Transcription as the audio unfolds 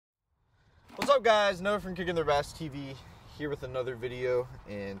up, guys? Noah from Kicking Their Bass TV here with another video,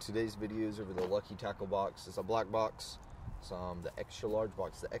 and today's video is over the Lucky Tackle box. It's a black box. It's the extra large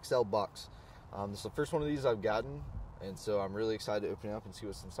box, the XL box. This is the first one of these I've gotten, and so I'm really excited to open it up and see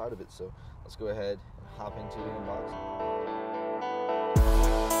what's inside of it. So let's go ahead and hop into the unboxing.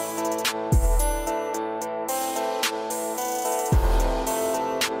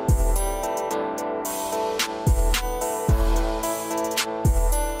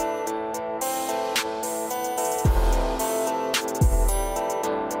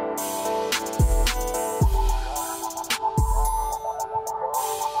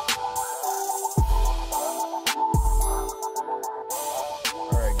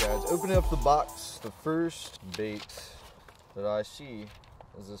 Opening up the box, the first bait that I see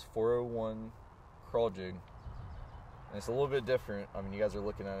is this 401 crawl jig. And it's a little bit different. I mean, you guys are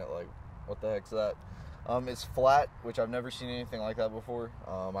looking at it like, what the heck's that? It's flat, which I've never seen anything like that before.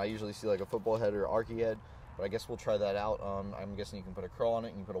 I usually see like a football head or arky head, but I guess we'll try that out. I'm guessing you can put a crawl on it,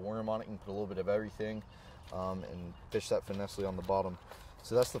 you can put a worm on it, you can put a little bit of everything, and fish that finessely on the bottom.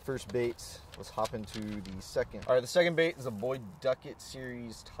 So that's the first bait. Let's hop into the second. All right, the second bait is a Boyd Duckett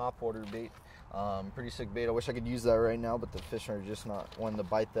series topwater bait. Pretty sick bait. I wish I could use that right now, but the fish are just not wanting to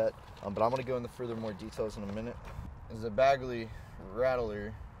bite that. But I'm gonna go into further more details in a minute. This is a Bagley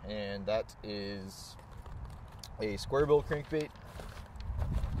Rattler, and that is a square bill crankbait.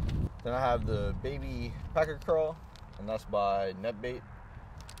 Then I have the Baby Packer Crawl, and that's by Netbait.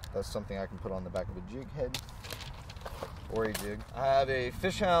 That's something I can put on the back of a jig head or a jig. I have a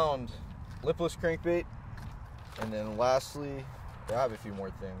Fishhound lipless crankbait, and then lastly, I have a few more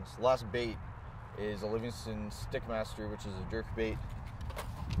things. The last bait is a Livingston Stickmaster, which is a jerk bait.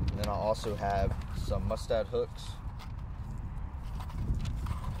 And then I also have some Mustad hooks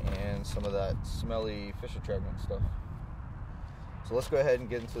and some of that smelly fish attractant stuff. So let's go ahead and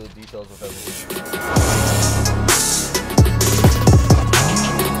get into the details of everything.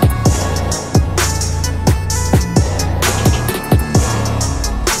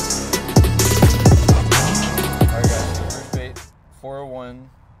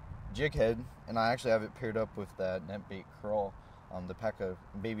 Jig head, and I actually have it paired up with that Netbait crawl, the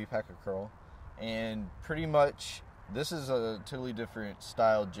Baby Packer Crawl, and pretty much this is a totally different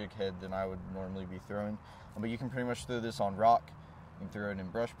style jig head than I would normally be throwing, but you can pretty much throw this on rock, you can throw it in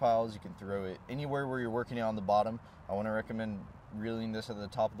brush piles, you can throw it anywhere where you're working on the bottom. I want to recommend reeling this at the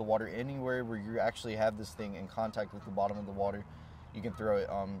top of the water. Anywhere where you actually have this thing in contact with the bottom of the water, you can throw it.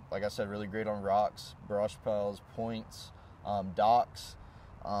 Like I said, really great on rocks, brush piles, points, docks.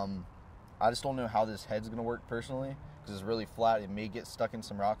 I just don't know how this head's going to work personally, because it's really flat. It may get stuck in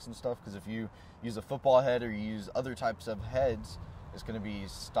some rocks and stuff, because if you use a football head or you use other types of heads, it's going to be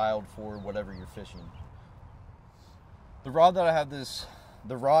styled for whatever you're fishing. The rod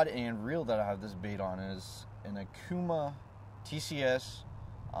and reel that I have this bait on is an Okuma TCS,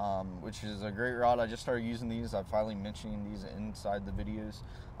 which is a great rod. I just started using these. I'm finally mentioning these inside the videos.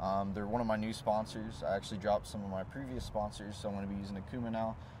 They're one of my new sponsors. I actually dropped some of my previous sponsors, so I'm going to be using Okuma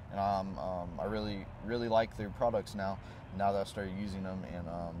now. And I really like their products now that I started using them, and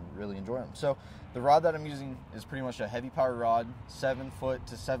really enjoy them. So the rod that I'm using is pretty much a heavy power rod, 7 foot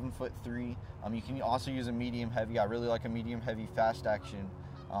to 7'3". You can also use a medium heavy. I really like a medium heavy fast action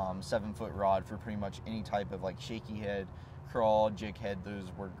 7 foot rod for pretty much any type of like shaky head, crawl, jig head.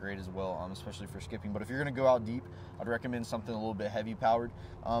 Those work great as well, especially for skipping. But if you're going to go out deep, I'd recommend something a little bit heavy powered.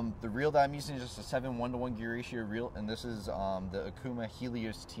 The reel that I'm using is just a 7:1 gear ratio reel, and this is the Okuma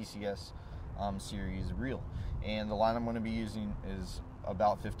Helios TCS series reel. And the line I'm going to be using is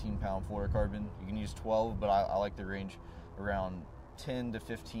about 15-pound fluorocarbon. You can use 12, but I like the range around 10 to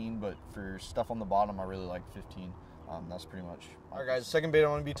 15, but for stuff on the bottom, I really like 15. That's pretty much. Alright guys, the second bait I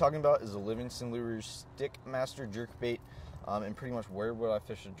want to be talking about is the Livingston Lures Stickmaster jerk bait. And pretty much where would I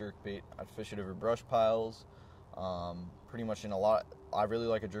fish a jerk bait? I'd fish it over brush piles, pretty much in a lot. I really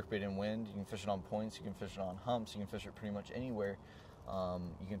like a jerk bait in wind. You can fish it on points, you can fish it on humps, you can fish it pretty much anywhere.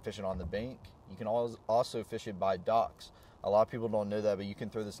 You can fish it on the bank. You can also fish it by docks. A lot of people don't know that, but you can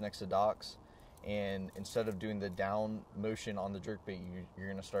throw this next to docks, and instead of doing the down motion on the jerk bait, you're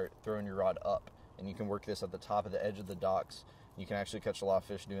going to start throwing your rod up, and you can work this at the top of the edge of the docks. You can actually catch a lot of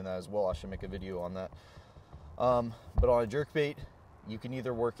fish doing that as well. I should make a video on that. But on a jerk bait, you can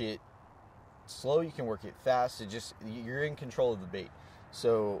either work it slow, you can work it fast. You're in control of the bait.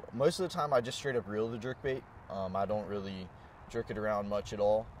 So most of the time I just straight up reel the jerk bait. I don't really jerk it around much at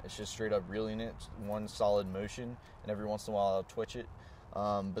all. It's just straight up reeling it, one solid motion, and every once in a while I'll twitch it.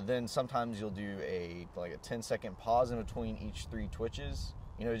 But then sometimes you'll do a 10-second pause in between each 3 twitches.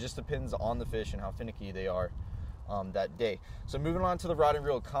 You know, it just depends on the fish and how finicky they are. that day. So moving on to the rod and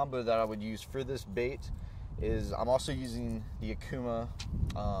reel combo that I would use for this bait is I'm also using the Akuma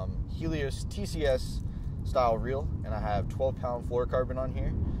Helios TCS style reel, and I have 12-pound fluorocarbon on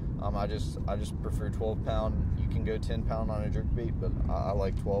here. I just prefer 12-pound. You can go 10-pound on a jerk bait, but I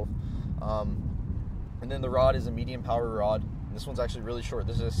like 12. And then the rod is a medium power rod. This one's actually really short.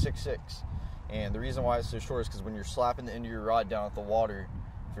 This is a 6.6, and the reason why it's so short is because when you're slapping the end of your rod down at the water,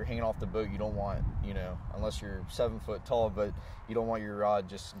 if you're hanging off the boat, you don't want, unless you're 7 foot tall, but you don't want your rod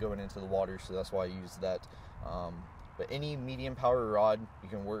just going into the water, so that's why I use that. But any medium power rod, you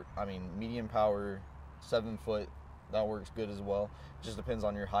can work, medium power, 7 foot, that works good as well. It just depends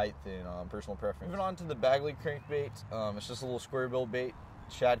on your height and personal preference. Moving on to the Bagley crankbait, it's just a little square bill bait,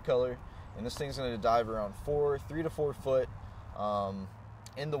 shad color, and this thing's going to dive around 3 to 4 foot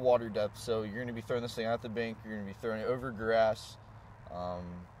in the water depth. So you're going to be throwing this thing at the bank, you're going to be throwing it over grass,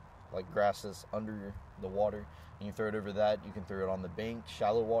 like grass that's under the water, and you throw it over that. You can throw it on the bank,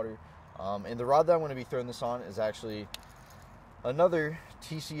 shallow water. And the rod that I'm going to be throwing this on is actually another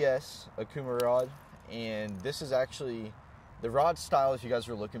TCS Akuma rod, and this is actually the rod style, if you guys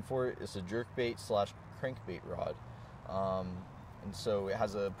are looking for it, is a jerkbait / crankbait rod. And so it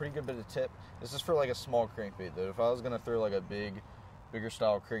has a pretty good bit of tip. This is for like a small crankbait though. If I was going to throw like a bigger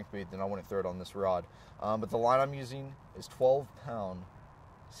style crankbait, then I wouldn't throw it on this rod. But the line I'm using is 12-pound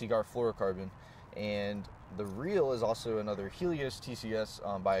Seaguar fluorocarbon, and the reel is also another Helios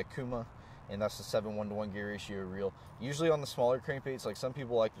TCS by Akuma, and that's the 7:1-to-1 gear ratio reel. Usually on the smaller crankbaits, like some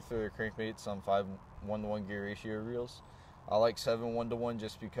people like to throw their crankbaits on 5:1-to-1 gear ratio reels. I like 7:1-to-1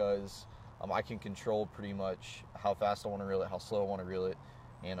 just because I can control pretty much how fast I want to reel it, how slow I want to reel it,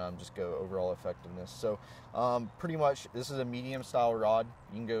 and just go overall effectiveness. So pretty much this is a medium style rod.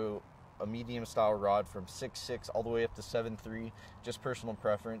 You can go a medium style rod from 6.6 all the way up to 7.3, just personal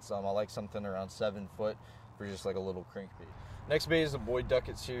preference. I like something around 7 foot for just like a little crankbait. Next bait is the Boyd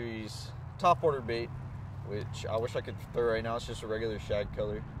Duckett Series top water bait, which I wish I could throw right now. It's just a regular shad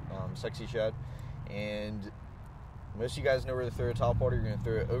color, sexy shad, and most of you guys know where to throw a top water. You're going to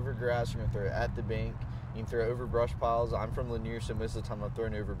throw it over grass, you're going to throw it at the bank, you can throw it over brush piles. I'm from Lanier, so most of the time I'm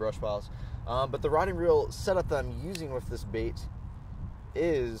throwing it over brush piles. But the rod and reel setup that I'm using with this bait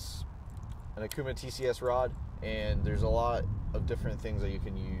is an Akuma TCS rod, and there's a lot of different things that you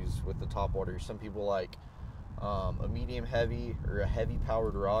can use with the top water. Some people like a medium heavy or a heavy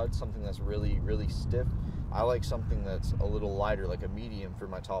powered rod, something that's really, really stiff. I like something that's a little lighter, like a medium for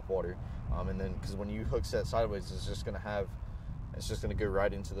my top water. And then, because when you hook set sideways, it's just going to go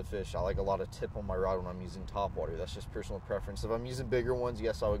right into the fish. I like a lot of tip on my rod when I'm using top water. That's just personal preference. If I'm using bigger ones,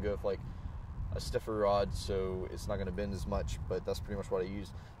 yes, I would go with like a stiffer rod, so it's not going to bend as much, but that's pretty much what I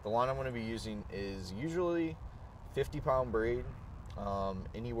use. The line I'm going to be using is usually 50-pound braid,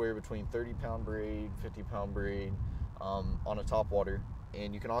 anywhere between 30-pound braid, 50-pound braid on a top water.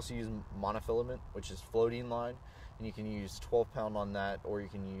 And you can also use monofilament, which is floating line, and you can use 12-pound on that, or you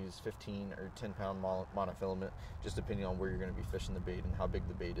can use 15 or 10-pound monofilament, just depending on where you're going to be fishing the bait and how big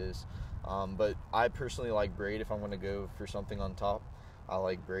the bait is. But I personally like braid if I'm going to go for something on top. I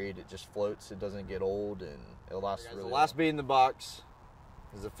like braid. It just floats. It doesn't get old, and it lasts really long. The last bait in the box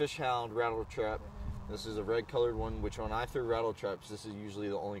is a Fish Hound rattle trap. This is a red colored one, which when I throw rattle traps, this is usually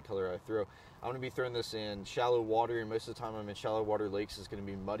the only color I throw. I'm going to be throwing this in shallow water, and most of the time I'm in shallow water lakes. It's going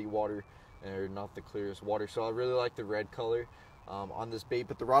to be muddy water and not the clearest water. So I really like the red color on this bait.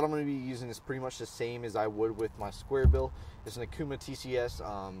 But the rod I'm going to be using is pretty much the same as I would with my square bill. It's an Akuma TCS,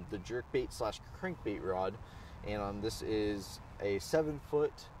 the jerkbait / crankbait rod. And this is a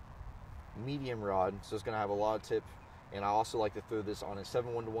 7-foot medium rod, so it's going to have a lot of tip. And I also like to throw this on a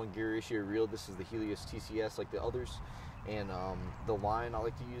 7:1-to-1 gear ratio reel. This is the Helios TCS like the others. And the line I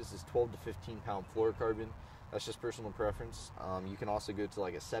like to use is 12 to 15-pound fluorocarbon. That's just personal preference. You can also go to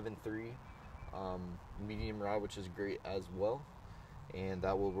like a 7.3 medium rod, which is great as well. And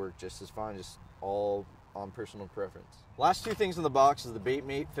that will work just as fine, just all on personal preference. Last two things in the box is the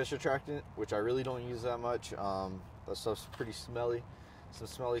Baitmate fish attractant, which I really don't use that much. That stuff's pretty smelly. Some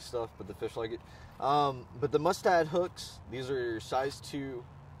smelly stuff, but the fish like it. But the Mustad hooks, these are size 2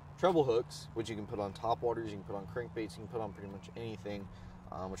 treble hooks, which you can put on top waters, you can put on crankbaits, you can put on pretty much anything,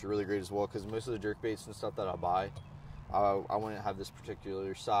 which are really great as well, because most of the jerkbaits and stuff that I buy, I wouldn't have this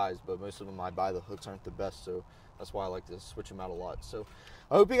particular size, but most of them I buy, the hooks aren't the best, so that's why I like to switch them out a lot. So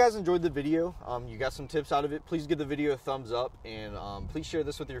I hope you guys enjoyed the video. You got some tips out of it. Please give the video a thumbs up, and please share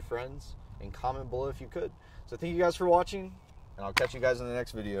this with your friends, and comment below if you could. So thank you guys for watching, and I'll catch you guys in the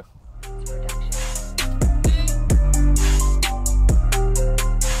next video.